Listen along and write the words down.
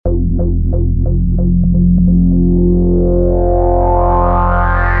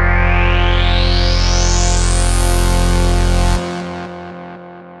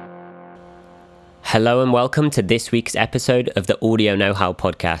Hello and welcome to this week's episode of the Audio Know-How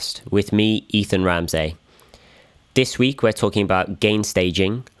podcast with me, Ethan Ramsey. This week we're talking about gain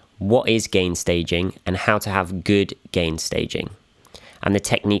staging, what is gain staging, and how to have good gain staging, and the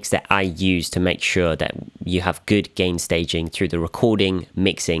techniques that I use to make sure that you have good gain staging through the recording,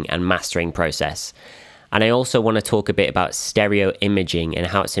 mixing, and mastering process. And I also want to talk a bit about stereo imaging and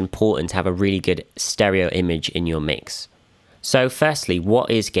how it's important to have a really good stereo image in your mix. So firstly, what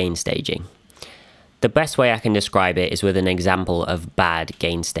is gain staging? The best way I can describe it is with an example of bad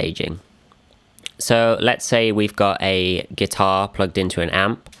gain staging. So let's say we've got a guitar plugged into an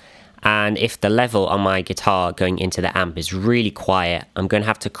amp, and if the level on my guitar going into the amp is really quiet, I'm going to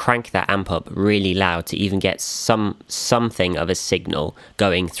have to crank that amp up really loud to even get something of a signal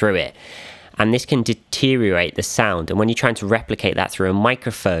going through it. And this can deteriorate the sound. And when you're trying to replicate that through a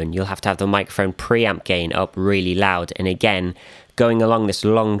microphone, you'll have to have the microphone preamp gain up really loud. And again, going along this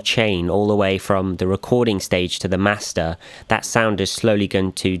long chain all the way from the recording stage to the master, that sound is slowly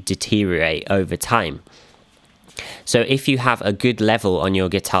going to deteriorate over time. So if you have a good level on your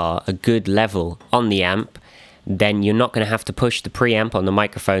guitar, a good level on the amp, then you're not going to have to push the preamp on the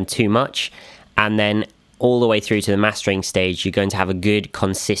microphone too much. And then all the way through to the mastering stage, you're going to have a good,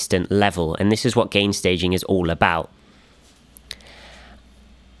 consistent level. And this is what gain staging is all about.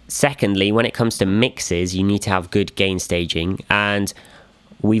 Secondly, when it comes to mixes, you need to have good gain staging. And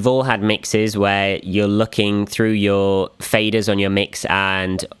we've all had mixes where you're looking through your faders on your mix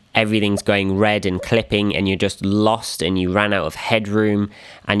and everything's going red and clipping and you're just lost and you ran out of headroom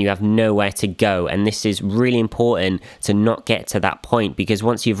and you have nowhere to go. And this is really important to not get to that point, because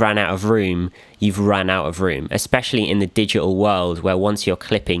once you've ran out of room, you've run out of room, especially in the digital world where once you're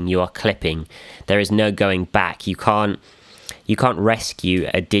clipping, you are clipping. There is no going back. You can't rescue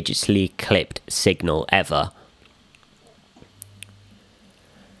a digitally clipped signal ever.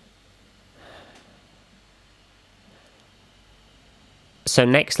 So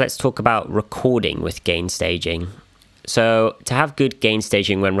next, let's talk about recording with gain staging. So to have good gain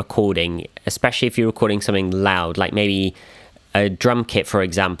staging when recording, especially if you're recording something loud, like maybe a drum kit, for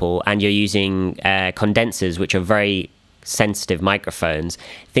example, and you're using condensers, which are very sensitive microphones,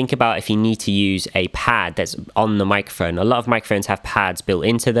 think about if you need to use a pad that's on the microphone. A lot of microphones have pads built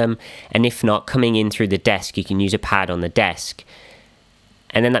into them, and if not, coming in through the desk, you can use a pad on the desk.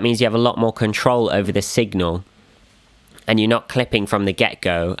 And then that means you have a lot more control over the signal, and you're not clipping from the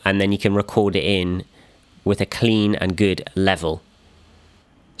get-go, and then you can record it in with a clean and good level.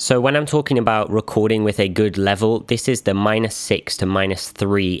 So when I'm talking about recording with a good level, this is the -6 to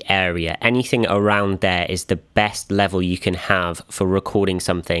 -3 area. Anything around there is the best level you can have for recording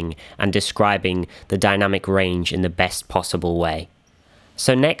something and describing the dynamic range in the best possible way.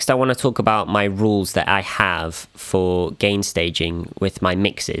 So next, I want to talk about my rules that I have for gain staging with my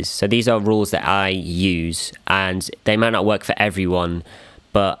mixes. So these are rules that I use, and they might not work for everyone,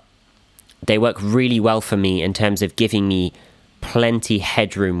 but they work really well for me in terms of giving me plenty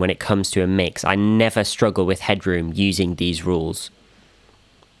headroom when it comes to a mix. I never struggle with headroom using these rules.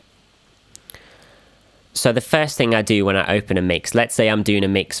 So the first thing I do when I open a mix, let's say I'm doing a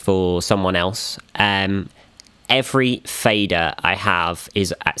mix for someone else, every fader I have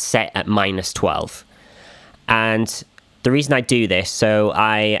is set at -12. And the reason I do this, so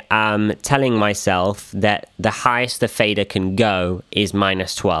I am telling myself that the highest the fader can go is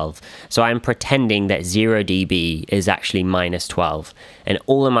 -12. So I'm pretending that 0 dB is actually -12. And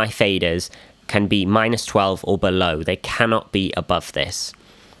all of my faders can be -12 or below. They cannot be above this.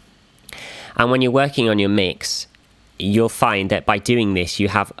 And when you're working on your mix, you'll find that by doing this, you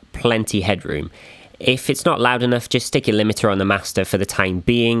have plenty headroom. If it's not loud enough, just stick a limiter on the master for the time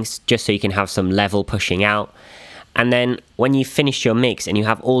being, just so you can have some level pushing out. And then when you finish your mix and you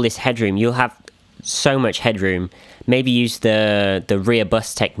have all this headroom, you'll have so much headroom. Maybe use the rear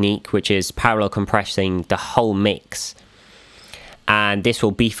bus technique, which is parallel compressing the whole mix. And this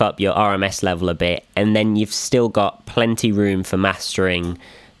will beef up your RMS level a bit. And then you've still got plenty room for mastering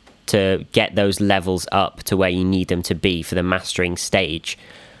to get those levels up to where you need them to be for the mastering stage.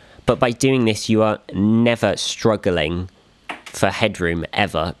 But by doing this, you are never struggling for headroom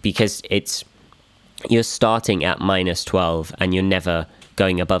ever, because you're starting at -12 and you're never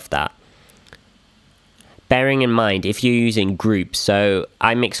going above that. Bearing in mind, if you're using groups, so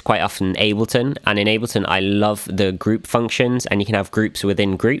I mix quite often in Ableton, and in Ableton I love the group functions, and you can have groups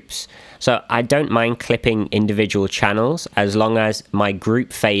within groups. So I don't mind clipping individual channels as long as my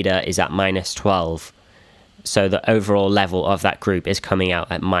group fader is at -12. So the overall level of that group is coming out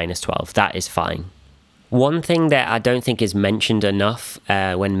at -12. That is fine. One thing that I don't think is mentioned enough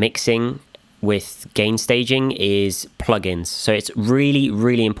when mixing with gain staging is plugins. So it's really,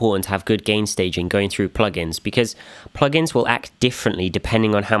 really important to have good gain staging going through plugins, because plugins will act differently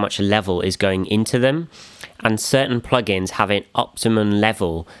depending on how much level is going into them. And certain plugins have an optimum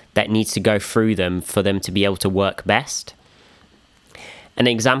level that needs to go through them for them to be able to work best. An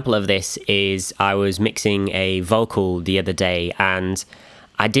example of this is I was mixing a vocal the other day, and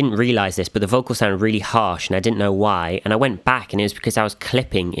I didn't realize this, but the vocal sounded really harsh and I didn't know why. And I went back, and it was because I was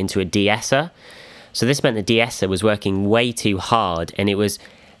clipping into a de-esser. So this meant the de-esser was working way too hard, and it was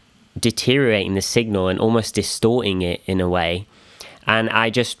deteriorating the signal and almost distorting it in a way. And I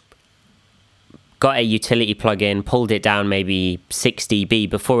just got a utility plugin, pulled it down maybe 6 dB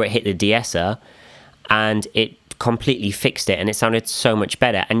before it hit the de-esser, and it completely fixed it, and it sounded so much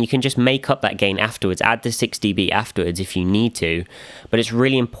better. And you can just make up that gain afterwards, add the 6 dB afterwards if you need to, but it's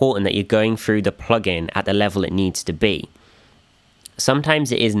really important that you're going through the plugin at the level it needs to be.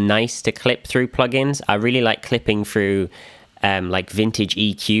 Sometimes it is nice to clip through plugins. I really like clipping through like vintage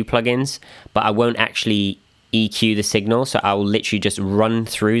EQ plugins, but I won't actually EQ the signal, so I will literally just run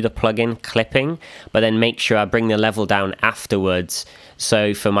through the plugin clipping, but then make sure I bring the level down afterwards.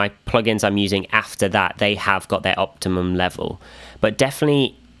 So for my plugins I'm using after that, they have got their optimum level. But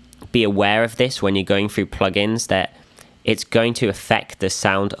definitely be aware of this when you're going through plugins, that it's going to affect the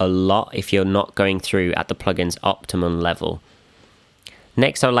sound a lot if you're not going through at the plugin's optimum level.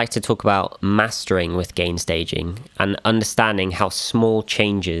 Next, I'd like to talk about mastering with gain staging and understanding how small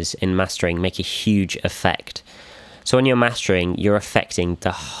changes in mastering make a huge effect. So when you're mastering, you're affecting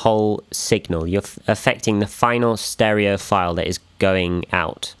the whole signal. You're affecting the final stereo file that is going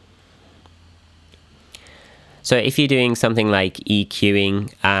out. So if you're doing something like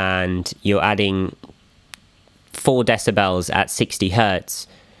EQing and you're adding 4 decibels at 60 hertz,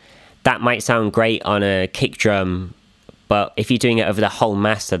 that might sound great on a kick drum, but if you're doing it over the whole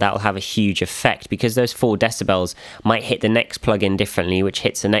master, that'll have a huge effect, because those 4 decibels might hit the next plugin differently, which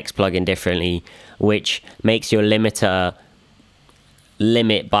hits the next plugin differently, which makes your limiter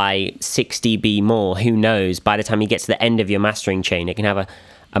limit by 6 dB more. Who knows? By the time you get to the end of your mastering chain, it can have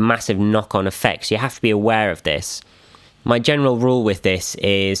a massive knock-on effect. So you have to be aware of this. My general rule with this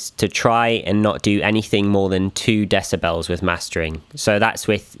is to try and not do anything more than 2 decibels with mastering. So that's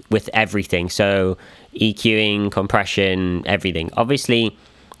with everything. So EQing, compression, everything. Obviously,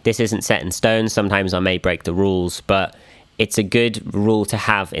 this isn't set in stone. Sometimes I may break the rules, but it's a good rule to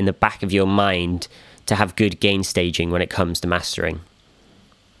have in the back of your mind to have good gain staging when it comes to mastering.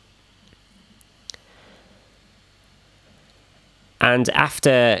 And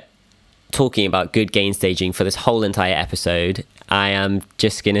after talking about good gain staging for this whole entire episode, I am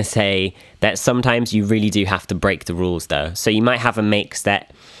just going to say that sometimes you really do have to break the rules though. So you might have a mix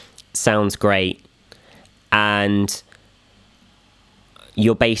that sounds great and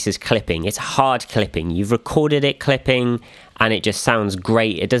your bass is clipping. It's hard clipping. You've recorded it clipping and it just sounds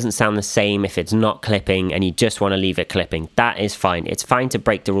great. It doesn't sound the same if it's not clipping and you just want to leave it clipping. That is fine. It's fine to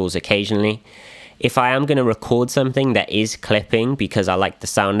break the rules occasionally. If I am going to record something that is clipping because I like the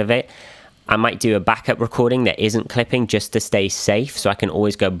sound of it, I might do a backup recording that isn't clipping just to stay safe, so I can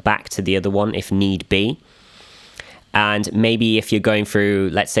always go back to the other one if need be. And maybe if you're going through,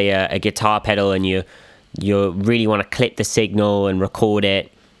 let's say, a guitar pedal and you really want to clip the signal and record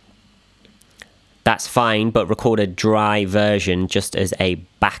it, that's fine, but record a dry version just as a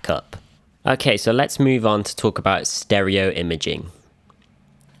backup. Okay, so let's move on to talk about stereo imaging.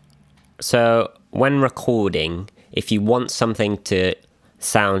 So when recording, if you want something to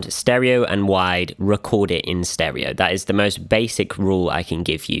sound stereo and wide, record it in stereo. That is the most basic rule I can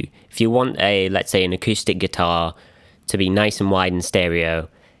give you. If you want let's say an acoustic guitar to be nice and wide in stereo,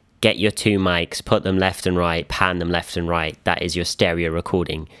 get your 2 mics, put them left and right, pan them left and right. That is your stereo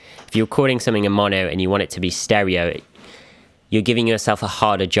recording. If you're recording something in mono and you want it to be stereo, you're giving yourself a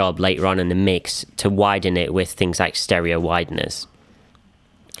harder job later on in the mix to widen it with things like stereo wideners.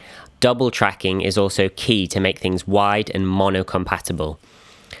 Double tracking is also key to make things wide and mono compatible.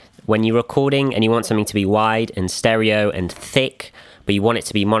 When you're recording and you want something to be wide and stereo and thick, but you want it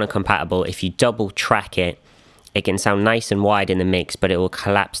to be mono compatible, if you double track it, it can sound nice and wide in the mix, but it will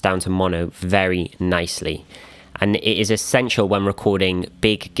collapse down to mono very nicely. And it is essential when recording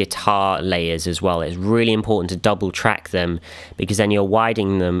big guitar layers as well. It's really important to double track them, because then you're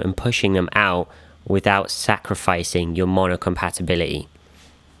widening them and pushing them out without sacrificing your mono compatibility.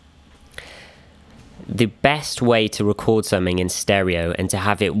 The best way to record something in stereo and to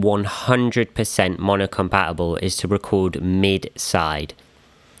have it 100% mono compatible is to record mid-side.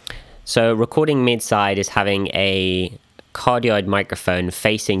 So recording mid-side is having a cardioid microphone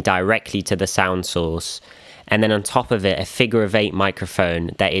facing directly to the sound source, and then on top of it, a figure of 8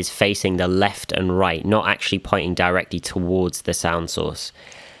 microphone that is facing the left and right, not actually pointing directly towards the sound source.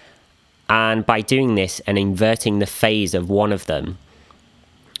 And by doing this and inverting the phase of one of them,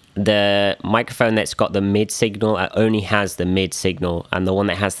 the microphone that's got the mid signal only has the mid signal, and the one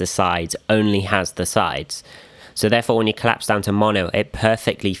that has the sides only has the sides. So therefore, when you collapse down to mono, it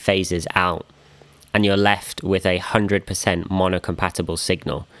perfectly phases out, and you're left with a 100% mono-compatible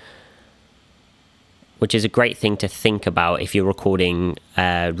signal, which is a great thing to think about if you're recording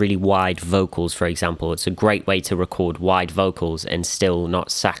really wide vocals, for example. It's a great way to record wide vocals and still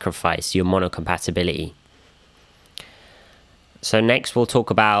not sacrifice your mono-compatibility. So next we'll talk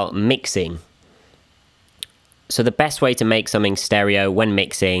about mixing. So the best way to make something stereo when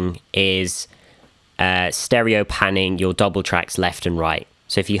mixing is stereo panning your double tracks left and right.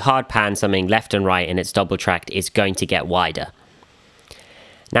 So if you hard pan something left and right and it's double tracked, it's going to get wider.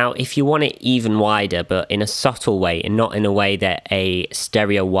 Now, if you want it even wider, but in a subtle way and not in a way that a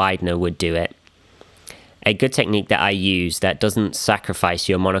stereo widener would do it, a good technique that I use that doesn't sacrifice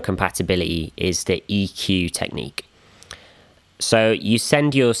your monocompatibility is the EQ technique. So you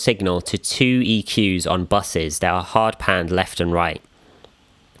send your signal to 2 EQs on buses that are hard panned left and right.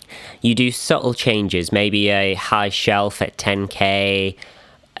 You do subtle changes, maybe a high shelf at 10K,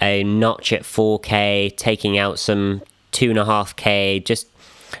 a notch at 4K, taking out some 2.5K, just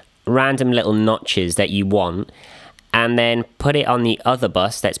random little notches that you want, and then put it on the other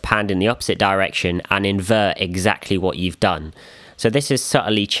bus that's panned in the opposite direction and invert exactly what you've done. So this is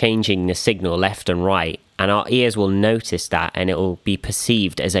subtly changing the signal left and right, and our ears will notice that, and it will be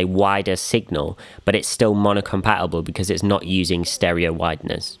perceived as a wider signal, but it's still monocompatible because it's not using stereo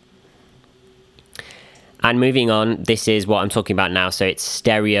wideners. And moving on, this is what I'm talking about now. So it's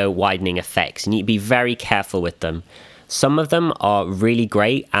stereo widening effects. You need to be very careful with them. Some of them are really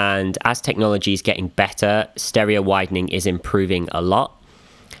great, and as technology is getting better, stereo widening is improving a lot.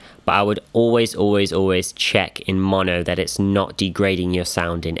 But I would always check in mono that it's not degrading your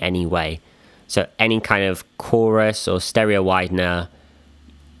sound in any way. So any kind of chorus or stereo widener,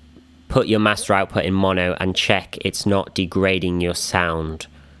 put your master output in mono and check it's not degrading your sound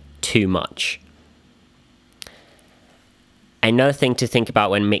too much. Another thing to think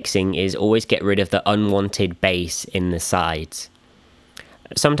about when mixing is always get rid of the unwanted bass in the sides.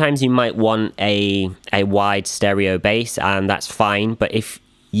 Sometimes you might want a wide stereo bass, and that's fine, but if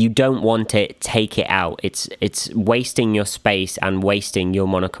you don't want it, take it out. It's wasting your space and wasting your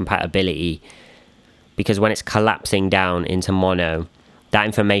monocompatibility, because when it's collapsing down into mono, that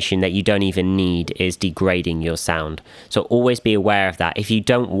information that you don't even need is degrading your sound. So always be aware of that. If you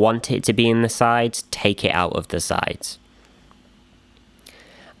don't want it to be in the sides, take it out of the sides.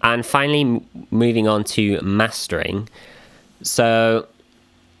 And finally, moving on to mastering. So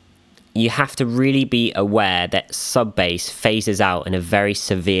you have to really be aware that sub-bass phases out in a very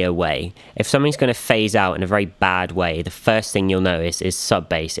severe way. If something's going to phase out in a very bad way, the first thing you'll notice is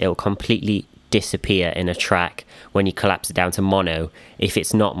sub-bass. It will completely disappear in a track when you collapse it down to mono if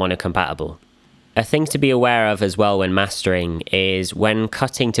it's not mono-compatible. A thing to be aware of as well when mastering is when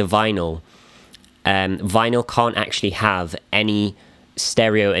cutting to vinyl, vinyl can't actually have any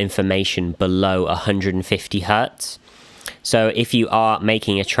stereo information below 150 hertz. So if you are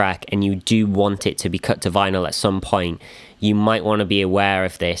making a track and you do want it to be cut to vinyl at some point, you might want to be aware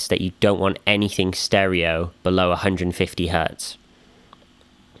of this, that you don't want anything stereo below 150 hertz.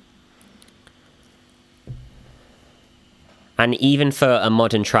 And even for a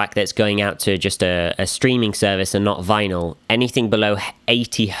modern track that's going out to just a streaming service and not vinyl, anything below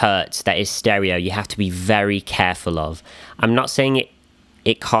 80 hertz that is stereo, you have to be very careful of. I'm not saying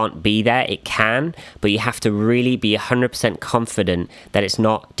it can't be there, it can, but you have to really be 100% confident that it's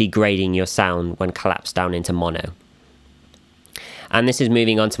not degrading your sound when collapsed down into mono. And this is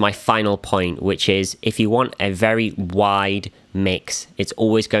moving on to my final point, which is if you want a very wide mix, it's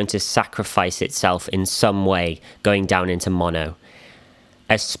always going to sacrifice itself in some way going down into mono,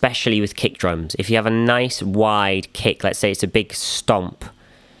 especially with kick drums. If you have a nice wide kick, let's say it's a big stomp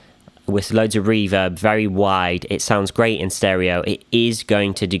with loads of reverb, very wide, it sounds great in stereo, it is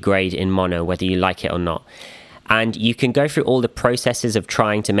going to degrade in mono whether you like it or not. And you can go through all the processes of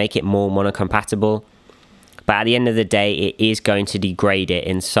trying to make it more mono-compatible, but at the end of the day, it is going to degrade it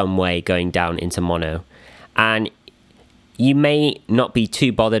in some way going down into mono. And you may not be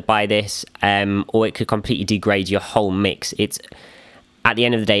too bothered by this, or it could completely degrade your whole mix. It's at the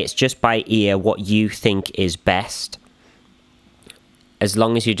end of the day, it's just by ear what you think is best, as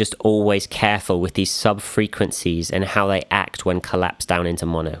long as you're just always careful with these sub-frequencies and how they act when collapsed down into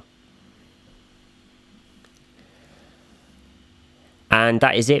mono. And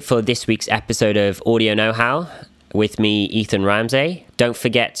that is it for this week's episode of Audio Know-How with me, Ethan Ramsey. Don't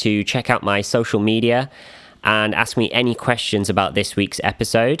forget to check out my social media and ask me any questions about this week's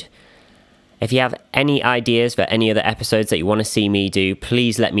episode. If you have any ideas for any other episodes that you want to see me do,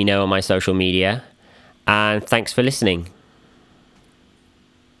 please let me know on my social media. And thanks for listening.